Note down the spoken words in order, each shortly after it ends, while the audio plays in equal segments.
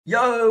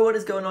Yo, what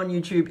is going on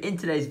YouTube? In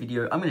today's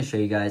video, I'm going to show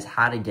you guys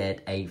how to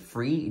get a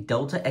free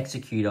Delta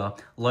Executor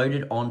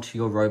loaded onto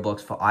your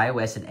Roblox for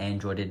iOS and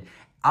Android and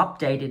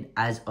updated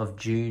as of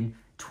June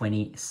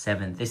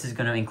 27th. This is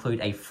going to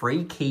include a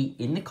free key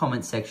in the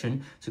comment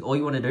section. So all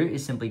you want to do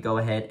is simply go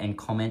ahead and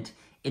comment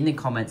in the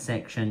comment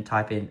section,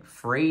 type in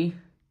free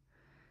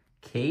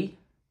key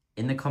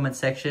in the comment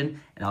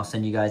section, and I'll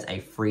send you guys a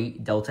free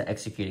Delta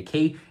Executor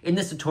key. In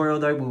this tutorial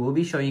though, we will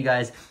be showing you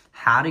guys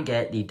how to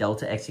get the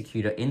Delta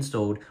Executor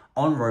installed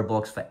on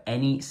Roblox for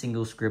any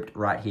single script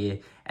right here.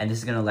 And this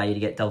is going to allow you to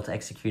get Delta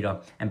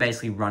Executor and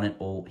basically run it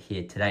all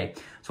here today.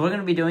 So what we're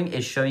going to be doing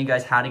is showing you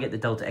guys how to get the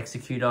Delta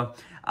Executor,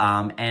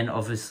 and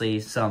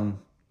obviously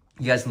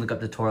you guys can look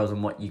up tutorials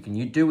on what you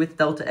can do with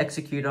Delta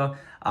Executor,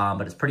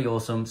 but it's pretty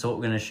awesome. So what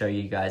we're going to show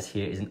you guys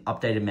here is an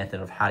updated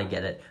method of how to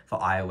get it for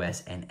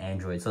iOS and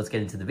Android. So let's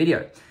get into the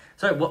video.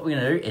 So what we're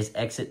going to do is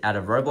exit out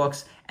of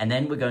Roblox, and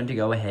then we're going to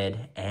go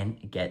ahead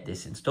and get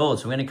this installed.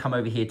 So we're going to come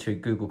over here to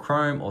Google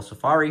Chrome or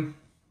Safari. I'm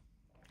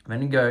going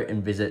to go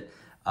and visit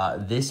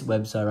this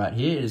website right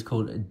here. It is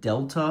called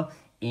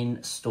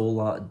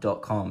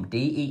deltainstaller.com.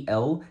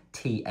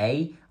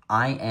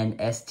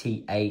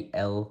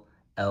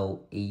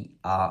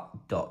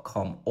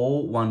 deltainstaller.com.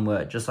 All one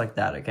word, just like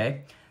that,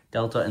 okay?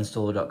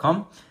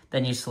 deltainstaller.com.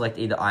 Then you select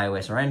either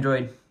iOS or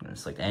Android. I'm going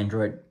to select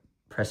Android,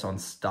 press on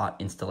Start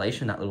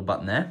Installation, that little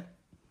button there.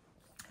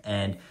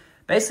 And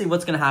basically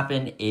what's going to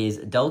happen is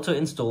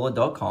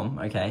deltainstaller.com,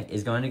 okay,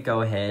 is going to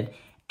go ahead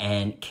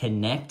and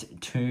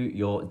connect to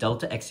your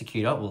Delta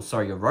Executor,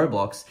 your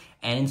Roblox,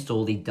 and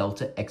install the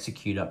Delta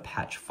Executor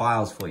patch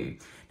files for you.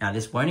 Now,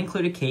 this won't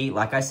include a key.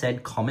 Like I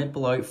said, comment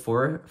below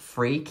for a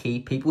free key.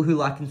 People who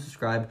like and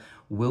subscribe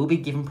will be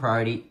given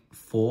priority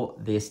for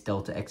this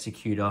Delta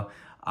Executor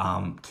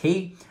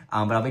key,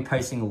 but I'll be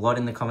posting a lot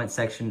in the comment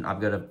section.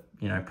 I've got a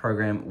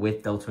program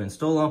with Delta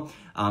Installer,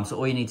 so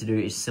all you need to do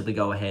is simply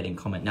go ahead and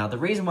comment. Now, the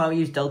reason why we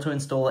use Delta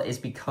Installer is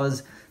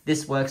because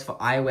this works for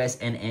iOS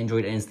and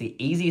Android, and it's the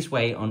easiest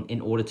way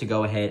in order to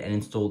go ahead and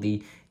install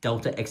the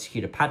Delta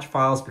Executor patch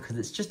files, because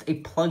it's just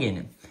a plugin.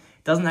 It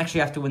doesn't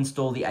actually have to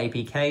install the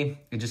APK.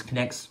 It just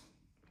connects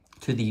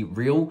to the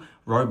real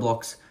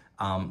Roblox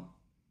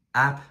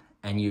app,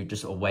 and you're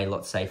just a way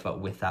lot safer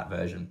with that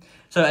version.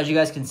 So as you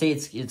guys can see,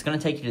 it's going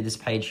to take you to this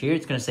page here.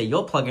 It's going to say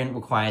your plugin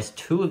requires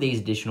 2 of these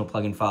additional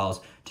plugin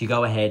files to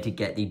go ahead to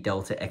get the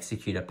Delta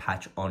Executor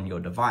patch on your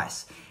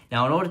device.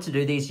 Now, in order to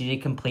do these, you need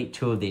to complete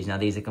 2 of these. Now,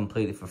 these are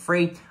completely for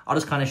free. I'll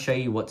just kind of show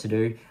you what to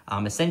do.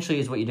 Essentially,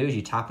 is what you do is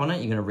you tap on it,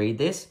 you're going to read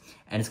this,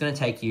 and it's going to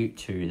take you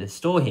to the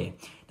store here.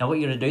 Now, what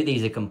you're going to do,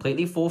 these are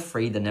completely for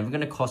free. They're never going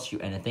to cost you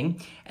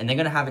anything, and they're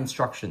going to have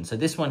instructions. So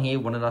this one here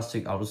wanted us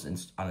to, I'll just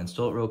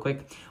uninstall it real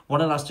quick,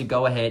 wanted us to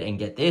go ahead and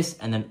get this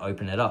and then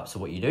open it up. So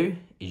what you do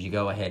is you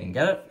go ahead and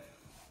get it.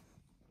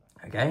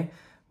 Okay,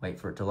 wait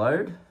for it to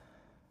load.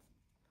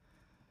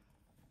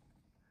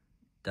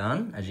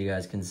 Done, as you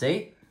guys can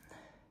see.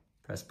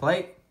 Press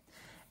play,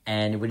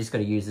 and we just got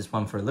to use this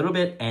one for a little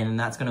bit, and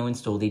that's going to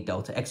install the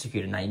Delta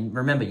Executor. Now,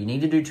 remember, you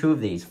need to do 2 of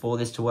these for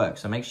this to work,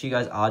 so make sure you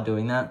guys are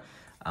doing that.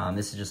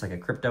 This is just like a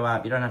crypto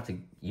app. You don't have to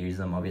use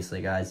them,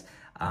 obviously, guys,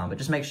 but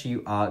just make sure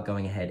you are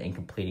going ahead and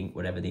completing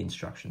whatever the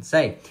instructions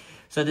say.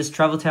 So this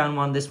Travel Town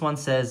one, this one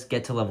says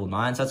get to level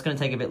 9, so that's going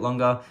to take a bit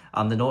longer.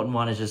 The Norton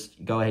one is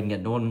just go ahead and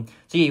get Norton.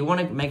 So yeah, you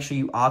want to make sure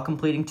you are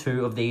completing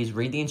 2 of these,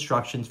 read the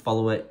instructions,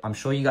 follow it. I'm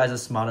sure you guys are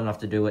smart enough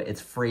to do it. It's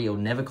free, it'll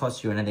never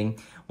cost you anything.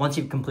 Once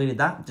you've completed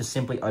that, just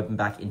simply open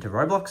back into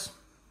Roblox,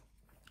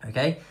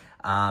 okay?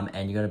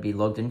 And you're going to be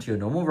logged into your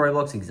normal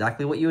Roblox,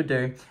 exactly what you would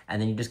do,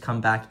 and then you just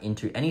come back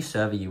into any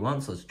server you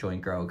want. So let's join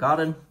Grow a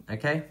Garden,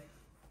 okay?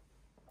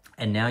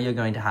 And now you're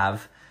going to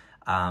have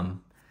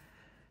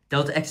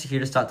Delta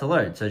Executor start to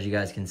load. So as you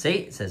guys can see,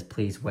 it says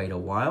please wait a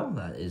while.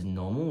 That is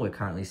normal. We're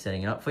currently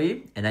setting it up for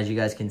you. And as you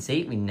guys can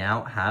see, we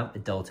now have a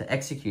Delta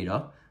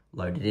Executor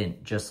loaded in,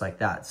 just like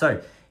that. So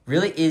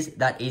really is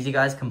that easy,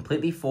 guys,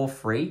 completely for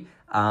free.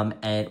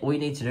 And all you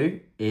need to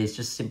do is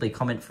just simply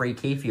comment free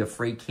key for your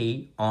free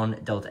key on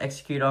Delta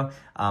Executor.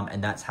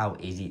 And that's how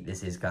easy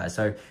this is, guys.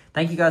 So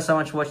thank you guys so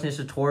much for watching this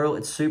tutorial.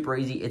 It's super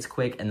easy, it's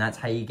quick, and that's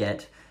how you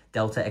get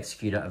Delta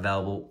Executor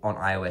available on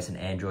iOS and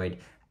Android,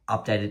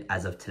 updated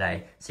as of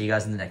today. See you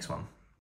guys in the next one.